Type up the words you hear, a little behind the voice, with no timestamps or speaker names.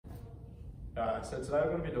So today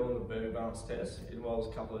we're going to be doing the burger balance test. It involves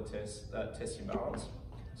a couple of tests that test your balance.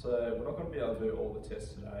 So we're not going to be able to do all the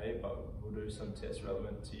tests today, but we'll do some tests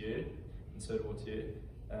relevant to you and suitable to you.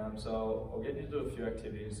 So I'll get you to do a few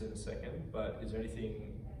activities in a second, but is there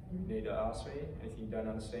anything you need to ask me? Anything you don't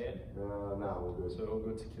understand? No, all good. So all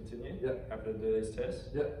good to continue? Yep. Happy to do these tests?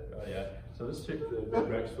 Yep. Oh yeah. So let's check the bed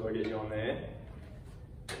reps before I get you on there.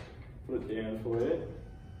 Put it down for you.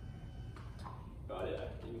 Oh yeah.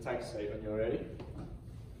 You can take a seat when you're ready.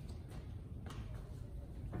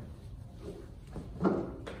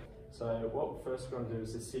 So what we're first going to do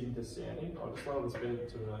is the sitting to standing. I'll just lower this bed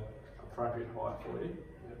to an appropriate height for you.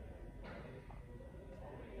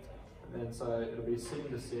 And then so it'll be sitting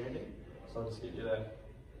to standing. So I'll just get you to,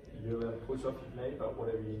 you're allowed to push off your knee, but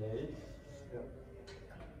whatever you need. Yep.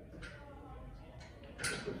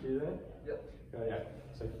 Put you there. Yep. Oh yeah.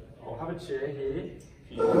 So I'll have a chair here.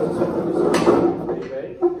 If you want to TV,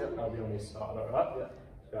 yep. I'll be on this side, alright? Yep.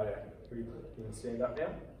 Oh yeah. You can stand up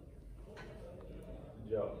now.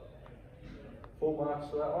 Good job. Full marks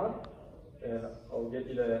for that one. And I'll get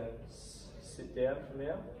you to sit down from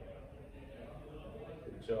now.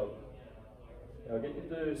 Good job. Now I'll get you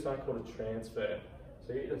to do something called a transfer.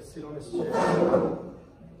 So you get to sit on this chair.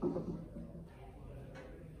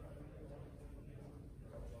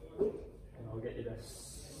 And I'll get you to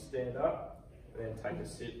stand up and then take a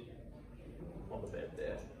sit on the bed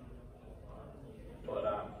there. But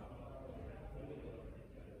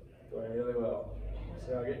doing really well. So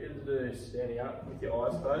I'll get you to do standing up with your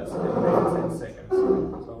eyes closed in about 10 seconds.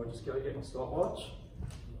 So we're just going to get my stopwatch.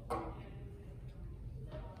 So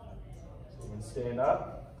you can stand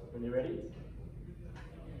up when you're ready.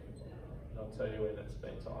 And I'll tell you when it's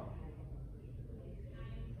been time.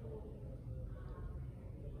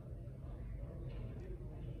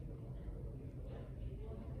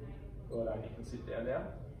 Well done, you can sit down now.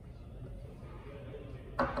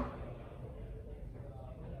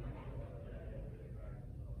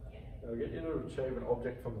 I'll get you to retrieve an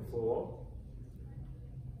object from the floor.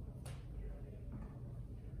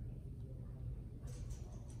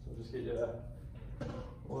 So I'll just get you to,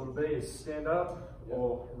 what it'll be is stand up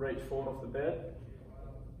or reach forward off the bed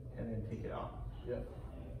and then pick it up. Yep.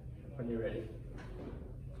 When you're ready.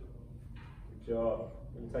 Good job.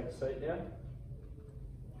 You can take a seat now.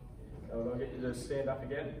 I'll get you to stand up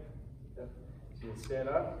again. Yep. So you can stand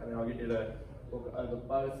up and then I'll get you to look over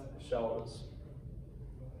both shoulders.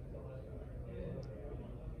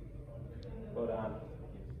 Well done.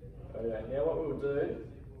 Okay, now what we'll do,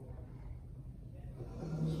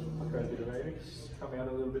 grab your remix, come out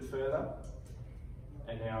a little bit further,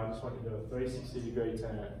 and now I just want you to do a 360-degree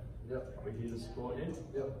turn. Yep. We're here to support you.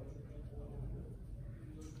 Yep.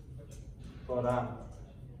 Well done.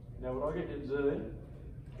 Now what I get you to do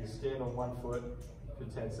is stand on one foot for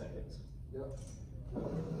 10 seconds. Yep.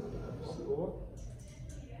 Support.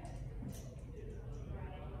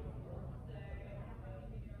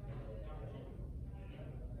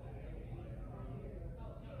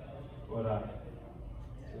 Well done.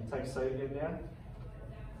 So take a seat again now.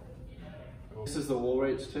 This is the wall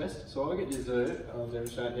reach test. So what I get you to do, I'll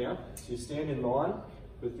demonstrate now. So you stand in line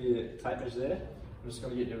with the tape measure there. I'm just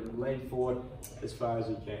going to get you to lean forward as far as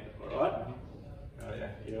you can. Alright? Oh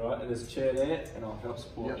yeah, you're right. And there's a chair there and I'll help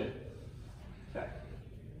support you. Okay.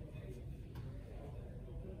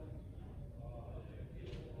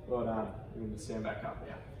 Well done. You can stand back up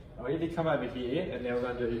now. I'll get you to come over here and now we're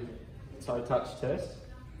going to do a toe touch test.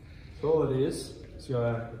 So all it is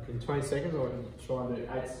in 20 seconds, I can try and do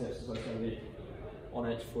 8 steps, so it's going to be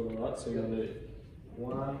on each foot, alright? So you're going to do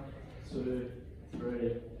 1, 2,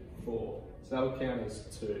 3, 4. So that will count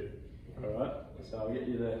as 2, alright? So I'll get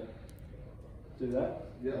you to do that.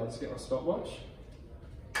 Yeah. I'll just get my stopwatch.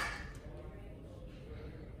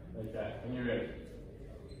 Okay, when you're ready.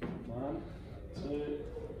 1, 2,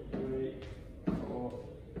 3, 4,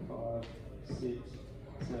 5, 6,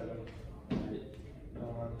 7, 8, 9,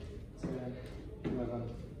 10, 11,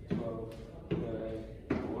 12, 13,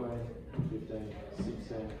 14, 15,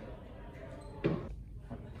 16.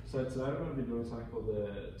 So today we're going to be doing something called the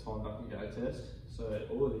time up and go test. So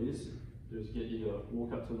all it is get you to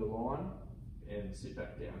walk up to the line and sit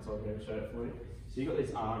back down. So I'm going to show it for you. So you've got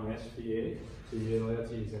this armrest for you, so you're allowed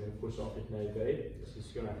to use them and push off if need be. It's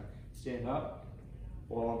just going to stand up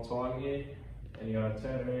while I'm timing you, and you're going to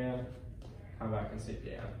turn around, come back and sit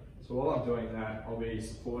down. So while I'm doing that, I'll be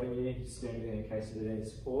supporting you, standing there in case you need any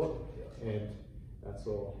support, and that's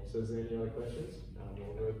all. So is there any other questions? No,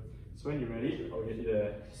 all good. So when you're ready, I'll get you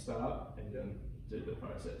to start and then do the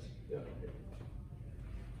process. Yep.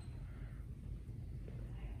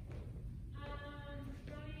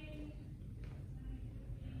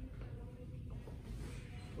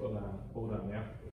 All done, yeah.